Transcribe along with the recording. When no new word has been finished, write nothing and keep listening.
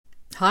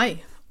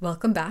Hi,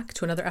 welcome back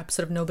to another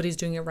episode of Nobody's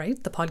Doing It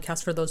Right, the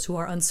podcast for those who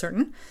are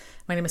uncertain.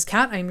 My name is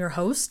Kat, I'm your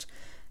host,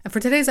 and for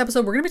today's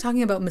episode, we're going to be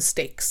talking about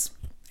mistakes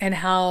and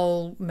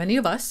how many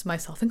of us,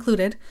 myself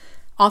included,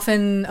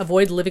 often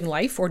avoid living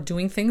life or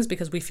doing things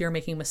because we fear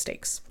making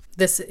mistakes.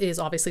 This is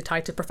obviously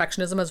tied to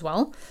perfectionism as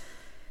well.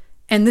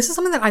 And this is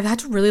something that I've had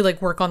to really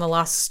work on the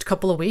last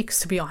couple of weeks,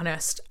 to be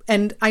honest.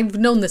 And I've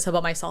known this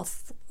about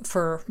myself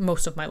for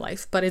most of my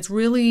life, but it's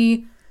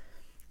really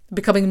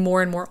becoming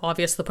more and more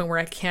obvious to the point where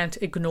I can't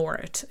ignore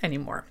it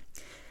anymore.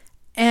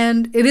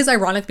 And it is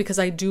ironic because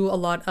I do a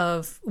lot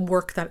of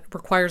work that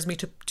requires me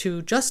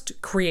to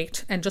just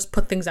create and just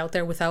put things out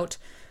there without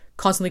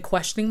constantly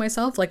questioning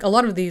myself. Like a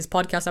lot of these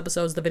podcast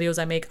episodes, the videos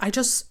I make, I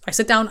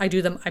sit down, I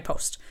do them, I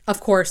post.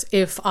 Of course,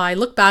 if I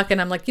look back and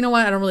I'm like, you know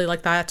what, I don't really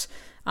like that,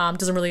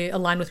 doesn't really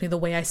align with me the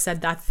way I said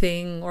that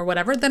thing or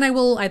whatever, then I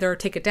will either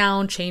take it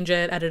down, change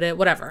it, edit it,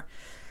 whatever.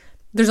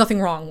 There's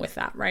nothing wrong with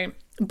that, right?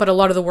 But a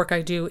lot of the work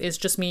I do is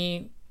just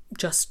me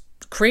just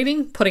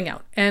creating, putting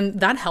out.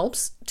 And that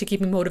helps to keep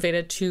me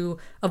motivated to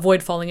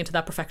avoid falling into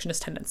that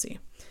perfectionist tendency.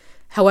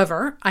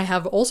 However, I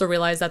have also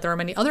realized that there are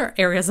many other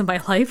areas in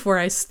my life where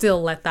I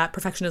still let that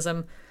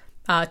perfectionism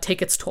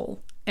take its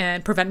toll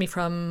and prevent me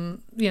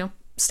from,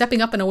 stepping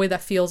up in a way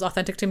that feels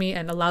authentic to me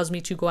and allows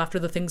me to go after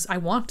the things I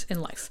want in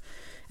life.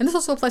 And this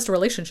also applies to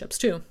relationships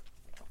too.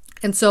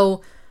 And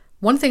so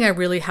one thing I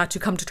really had to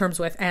come to terms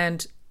with,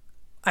 and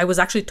I was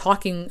actually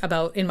talking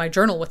about in my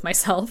journal with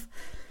myself,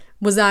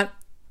 was that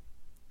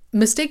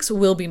mistakes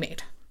will be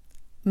made.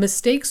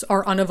 Mistakes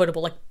are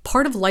unavoidable.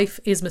 Part of life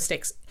is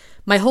mistakes.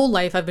 My whole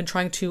life, I've been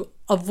trying to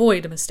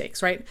avoid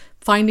mistakes, right?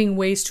 Finding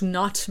ways to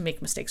not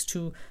make mistakes,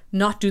 to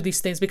not do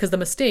these things, because the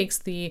mistakes,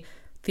 the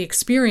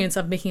experience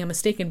of making a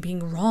mistake and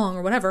being wrong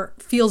or whatever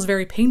feels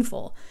very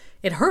painful.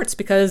 It hurts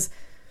because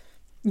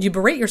you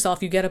berate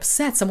yourself, you get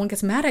upset, someone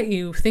gets mad at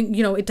you, think,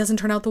 it doesn't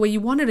turn out the way you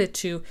wanted it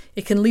to.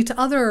 It can lead to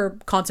other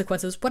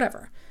consequences,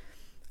 whatever.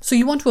 So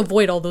you want to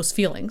avoid all those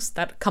feelings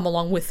that come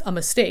along with a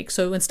mistake.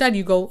 So instead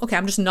you go, okay,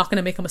 I'm just not going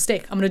to make a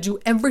mistake. I'm going to do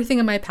everything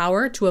in my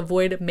power to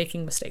avoid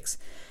making mistakes.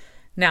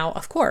 Now,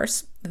 of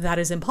course, that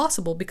is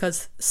impossible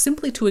because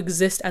simply to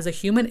exist as a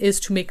human is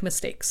to make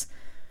mistakes.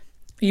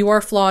 You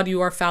are flawed, you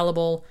are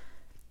fallible.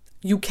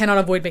 You cannot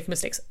avoid making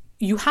mistakes.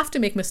 You have to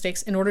make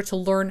mistakes in order to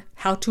learn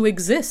how to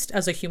exist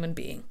as a human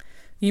being.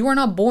 You are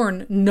not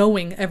born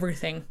knowing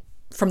everything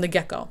from the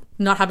get-go,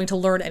 not having to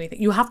learn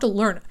anything. You have to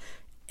learn.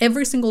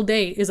 Every single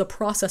day is a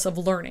process of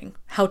learning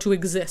how to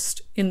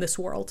exist in this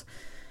world.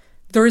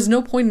 There is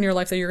no point in your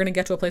life that you're going to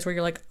get to a place where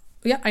you're like,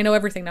 yeah, I know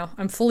everything now.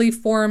 I'm fully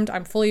formed.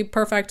 I'm fully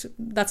perfect.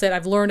 That's it.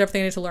 I've learned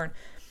everything I need to learn.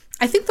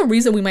 I think the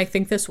reason we might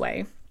think this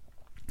way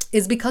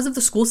is because of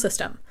the school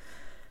system.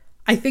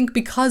 I think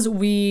because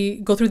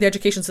we go through the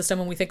education system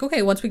and we think,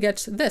 okay, once we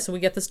get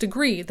this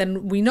degree,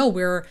 then we know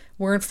we're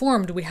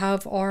informed. We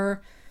have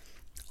all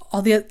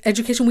the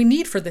education we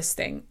need for this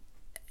thing.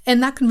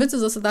 And that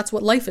convinces us that that's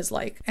what life is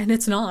like. And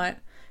it's not.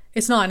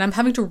 It's not. And I'm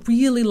having to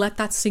really let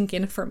that sink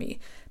in for me,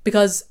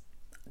 because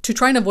to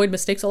try and avoid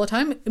mistakes all the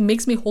time, it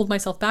makes me hold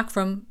myself back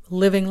from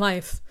living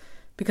life.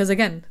 Because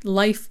again,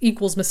 life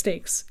equals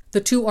mistakes. The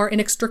two are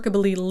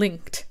inextricably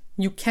linked.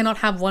 You cannot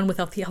have one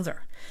without the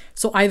other.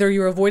 So either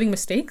you're avoiding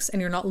mistakes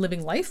and you're not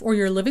living life, or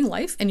you're living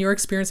life and you're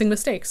experiencing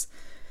mistakes.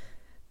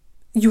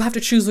 You have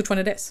to choose which one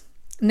it is.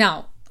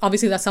 Now,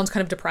 obviously that sounds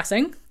kind of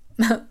depressing,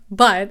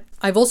 but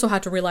I've also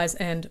had to realize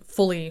and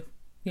fully,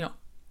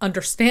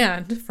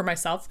 understand for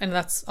myself, and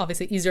that's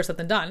obviously easier said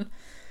than done.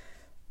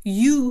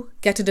 You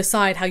get to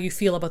decide how you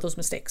feel about those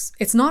mistakes.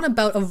 It's not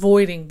about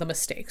avoiding the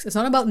mistakes. It's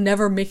not about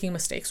never making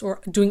mistakes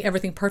or doing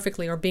everything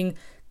perfectly or being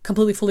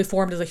completely fully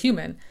formed as a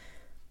human.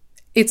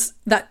 It's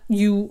that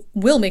you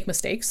will make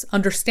mistakes,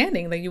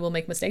 understanding that you will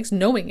make mistakes,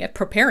 knowing it,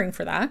 preparing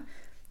for that,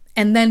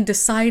 and then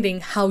deciding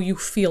how you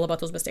feel about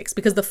those mistakes.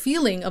 Because the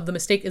feeling of the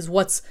mistake is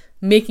what's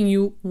making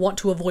you want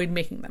to avoid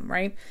making them,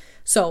 right?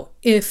 So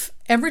if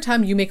every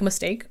time you make a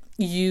mistake,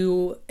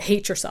 you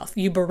hate yourself,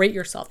 you berate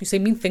yourself, you say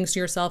mean things to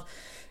yourself,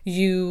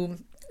 you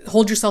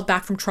hold yourself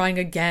back from trying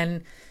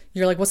again,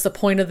 you're like, what's the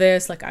point of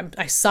this?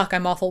 I suck,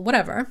 I'm awful,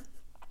 whatever.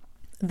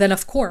 Then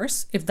of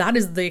course, if that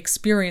is the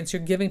experience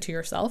you're giving to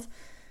yourself,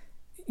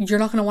 you're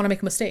not going to want to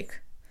make a mistake.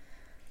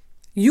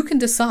 You can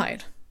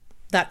decide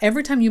that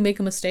every time you make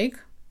a mistake,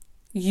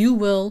 you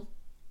will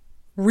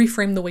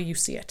reframe the way you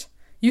see it.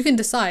 You can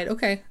decide,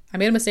 okay, I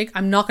made a mistake.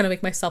 I'm not going to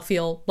make myself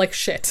feel like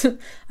shit.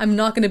 I'm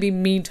not going to be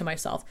mean to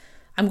myself.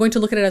 I'm going to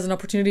look at it as an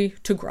opportunity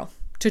to grow,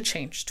 to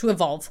change, to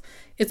evolve.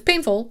 It's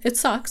painful. It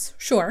sucks,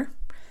 sure.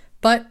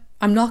 But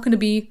I'm not going to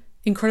be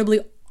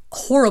incredibly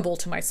horrible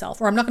to myself,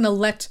 or I'm not going to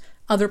let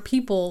other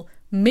people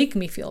make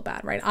me feel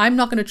bad, right? I'm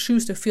not going to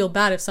choose to feel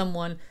bad if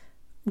someone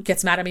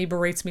gets mad at me,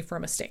 berates me for a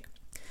mistake.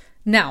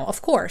 Now,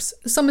 of course,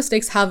 some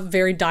mistakes have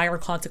very dire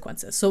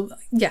consequences. So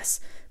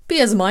yes, be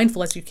as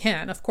mindful as you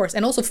can, of course,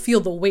 and also feel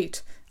the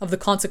weight of the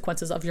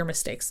consequences of your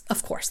mistakes.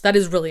 Of course, that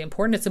is really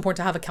important. It's important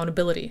to have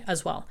accountability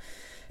as well.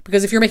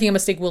 Because if you're making a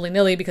mistake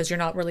willy-nilly because you're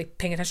not really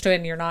paying attention to it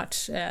and you're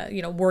not,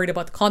 worried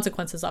about the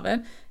consequences of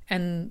it,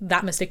 and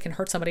that mistake can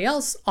hurt somebody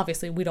else,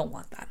 obviously we don't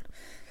want that.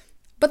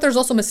 But there's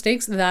also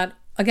mistakes that,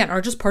 again, are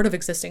just part of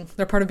existing.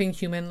 They're part of being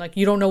human. Like,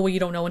 you don't know what you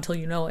don't know until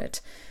you know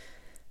it.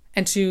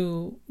 And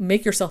to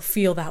make yourself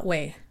feel that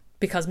way,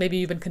 because maybe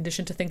you've been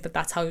conditioned to think that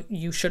that's how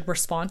you should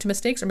respond to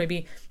mistakes, or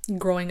maybe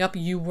growing up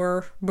you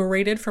were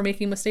berated for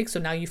making mistakes, so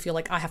now you feel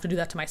like I have to do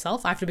that to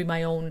myself. I have to be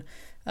my own,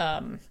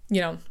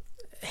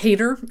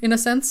 hater in a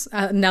sense,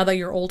 now that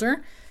you're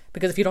older,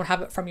 because if you don't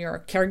have it from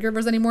your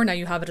caregivers anymore, now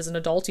you have it as an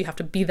adult, you have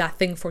to be that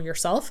thing for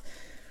yourself.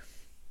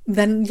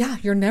 Then yeah,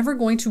 you're never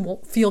going to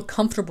feel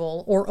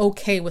comfortable or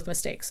okay with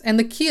mistakes. And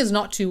the key is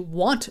not to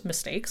want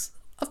mistakes.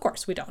 Of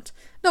course we don't.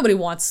 Nobody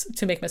wants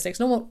to make mistakes.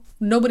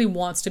 Nobody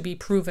wants to be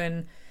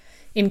proven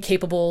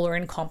incapable or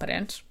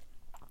incompetent.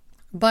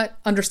 But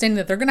understanding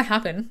that they're going to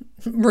happen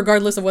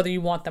regardless of whether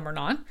you want them or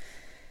not.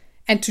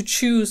 And to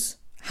choose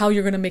how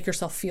you're going to make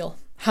yourself feel,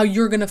 how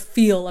you're going to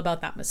feel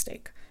about that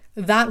mistake.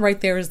 That right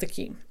there is the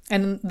key.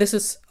 And this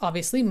is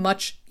obviously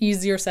much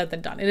easier said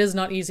than done. It is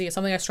not easy. It's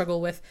something I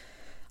struggle with.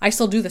 I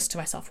still do this to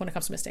myself when it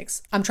comes to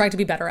mistakes. I'm trying to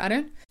be better at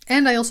it.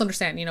 And I also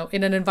understand,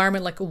 in an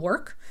environment like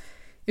work,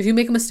 if you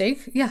make a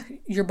mistake, yeah,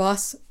 your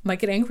boss might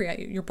get angry at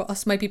you. Your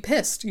boss might be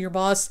pissed. Your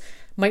boss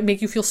might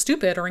make you feel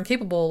stupid or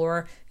incapable,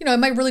 or, it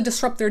might really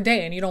disrupt their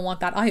day, and you don't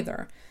want that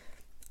either.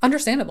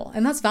 Understandable.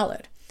 And that's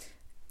valid.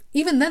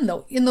 Even then,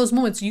 though, in those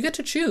moments, you get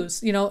to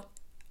choose.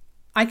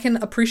 I can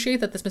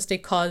appreciate that this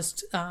mistake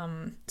caused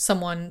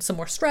someone some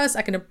more stress.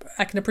 I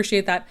can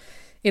appreciate that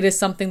it is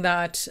something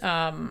that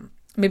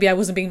maybe I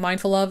wasn't being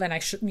mindful of, and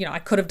I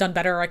could have done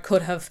better, or I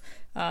could have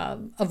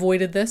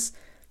avoided this.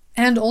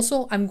 And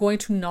also, I'm going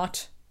to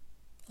not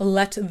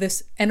let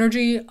this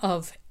energy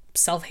of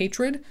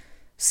self-hatred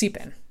seep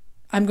in.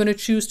 I'm going to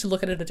choose to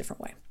look at it a different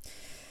way.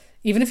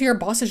 Even if your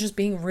boss is just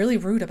being really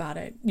rude about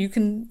it, you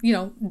can,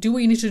 do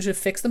what you need to do to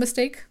fix the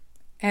mistake.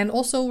 And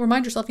also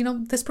remind yourself,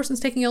 this person's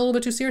taking it a little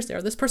bit too seriously,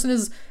 or this person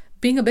is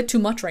being a bit too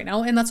much right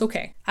now, and that's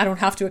okay. I don't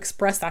have to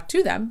express that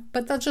to them,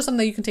 but that's just something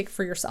that you can take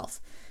for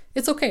yourself.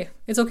 It's okay.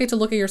 It's okay to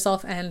look at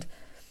yourself and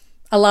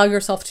allow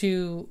yourself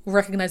to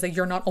recognize that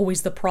you're not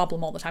always the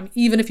problem all the time,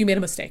 even if you made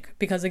a mistake.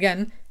 Because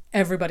again,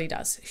 everybody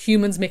does.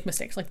 Humans make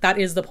mistakes. Like, that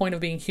is the point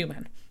of being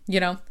human,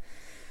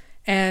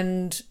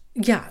 And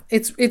yeah,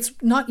 it's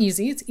not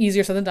easy. It's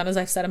easier said than done, as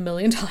I've said a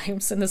million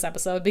times in this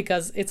episode,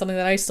 because it's something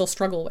that I still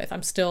struggle with.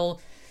 I'm still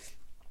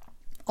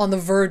on the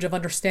verge of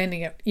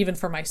understanding it, even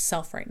for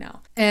myself right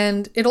now.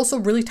 And it also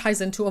really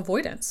ties into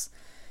avoidance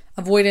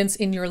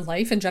in your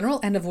life in general,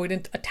 and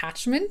avoidant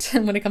attachment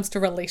when it comes to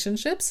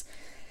relationships.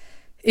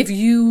 If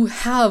you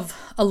have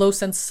a low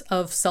sense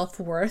of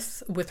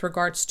self-worth with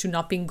regards to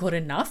not being good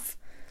enough,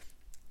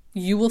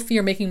 you will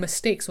fear making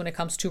mistakes when it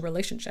comes to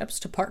relationships,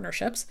 to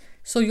partnerships,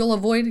 so you'll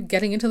avoid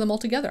getting into them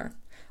altogether.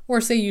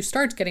 Or say you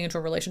start getting into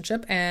a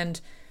relationship and,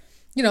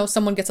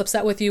 someone gets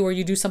upset with you, or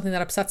you do something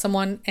that upsets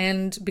someone,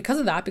 and because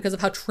of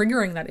how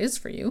triggering that is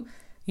for you,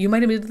 you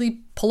might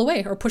immediately pull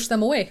away or push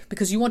them away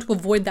because you want to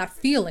avoid that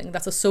feeling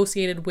that's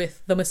associated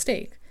with the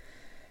mistake.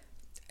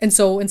 And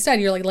so instead,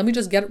 you're like, let me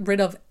just get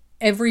rid of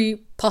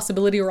every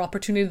possibility or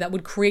opportunity that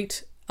would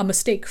create a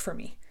mistake for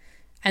me.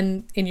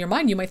 And in your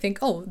mind, you might think,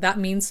 oh, that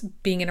means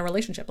being in a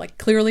relationship. Like,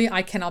 clearly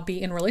I cannot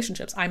be in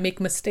relationships. I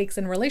make mistakes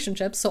in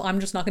relationships, so I'm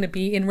just not going to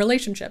be in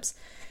relationships.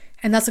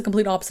 And that's the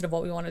complete opposite of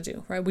what we want to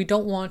do, right? We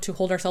don't want to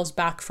hold ourselves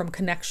back from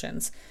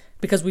connections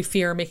because we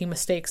fear making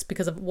mistakes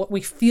because of what we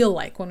feel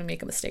like when we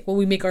make a mistake, what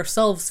we make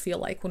ourselves feel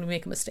like when we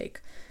make a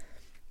mistake.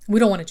 We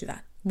don't want to do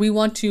that. We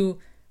want to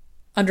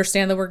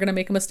understand that we're going to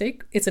make a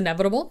mistake. It's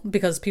inevitable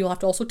because people have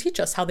to also teach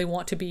us how they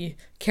want to be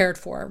cared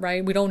for,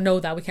 right? We don't know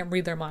that. We can't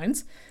read their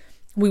minds.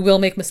 We will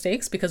make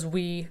mistakes because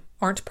we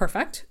aren't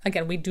perfect.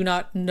 Again, we do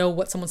not know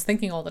what someone's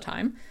thinking all the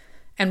time,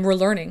 and we're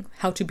learning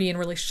how to be in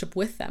relationship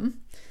with them.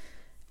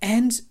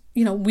 And,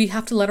 we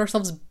have to let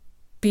ourselves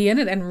be in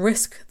it and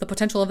risk the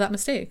potential of that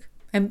mistake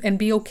and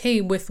be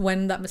okay with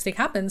when that mistake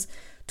happens,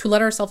 to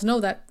let ourselves know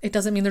that it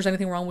doesn't mean there's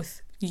anything wrong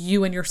with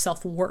you and your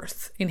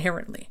self-worth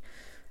inherently.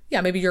 Yeah,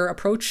 maybe your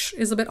approach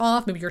is a bit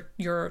off, maybe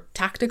your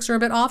tactics are a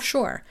bit off,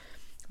 sure.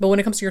 But when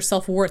it comes to your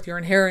self-worth, your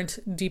inherent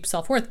deep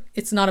self-worth,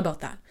 it's not about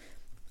that.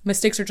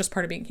 Mistakes are just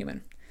part of being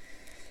human.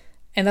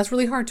 And that's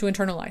really hard to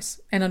internalize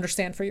and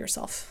understand for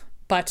yourself.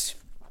 But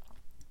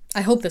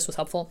I hope this was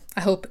helpful.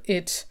 I hope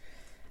it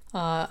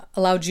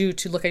allowed you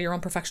to look at your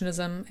own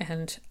perfectionism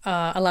and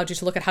allowed you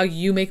to look at how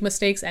you make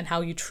mistakes and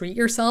how you treat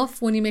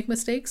yourself when you make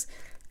mistakes,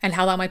 and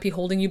how that might be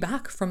holding you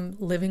back from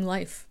living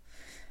life.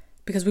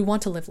 Because we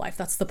want to live life.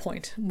 That's the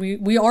point.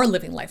 We are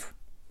living life.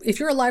 If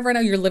you're alive right now,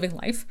 you're living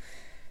life,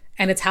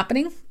 and it's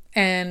happening.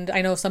 And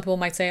I know some people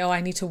might say, oh,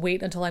 I need to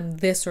wait until I'm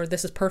this, or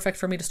this is perfect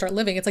for me to start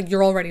living. It's like,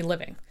 you're already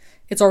living.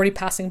 It's already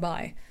passing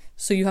by.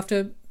 So you have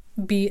to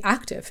be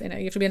active in it.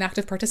 You have to be an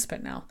active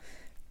participant now.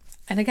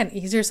 And again,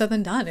 easier said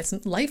than done.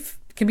 Life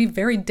can be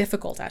very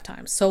difficult at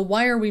times. So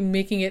why are we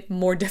making it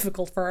more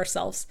difficult for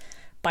ourselves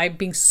by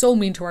being so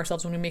mean to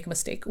ourselves when we make a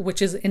mistake,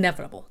 which is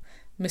inevitable?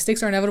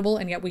 Mistakes are inevitable,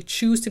 and yet we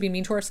choose to be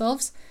mean to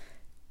ourselves,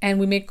 and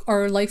we make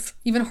our life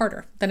even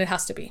harder than it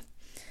has to be.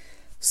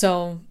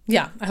 So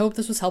yeah, I hope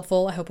this was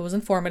helpful. I hope it was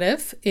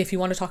informative. If you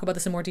want to talk about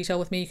this in more detail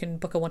with me, you can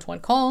book a one-to-one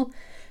call.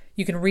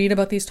 You can read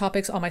about these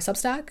topics on my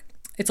Substack.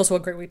 It's also a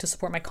great way to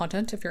support my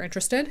content if you're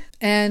interested.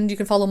 And you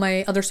can follow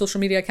my other social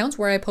media accounts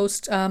where I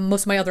post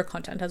most of my other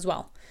content as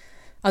well.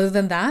 Other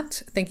than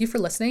that, thank you for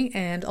listening,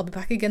 and I'll be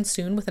back again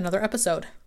soon with another episode.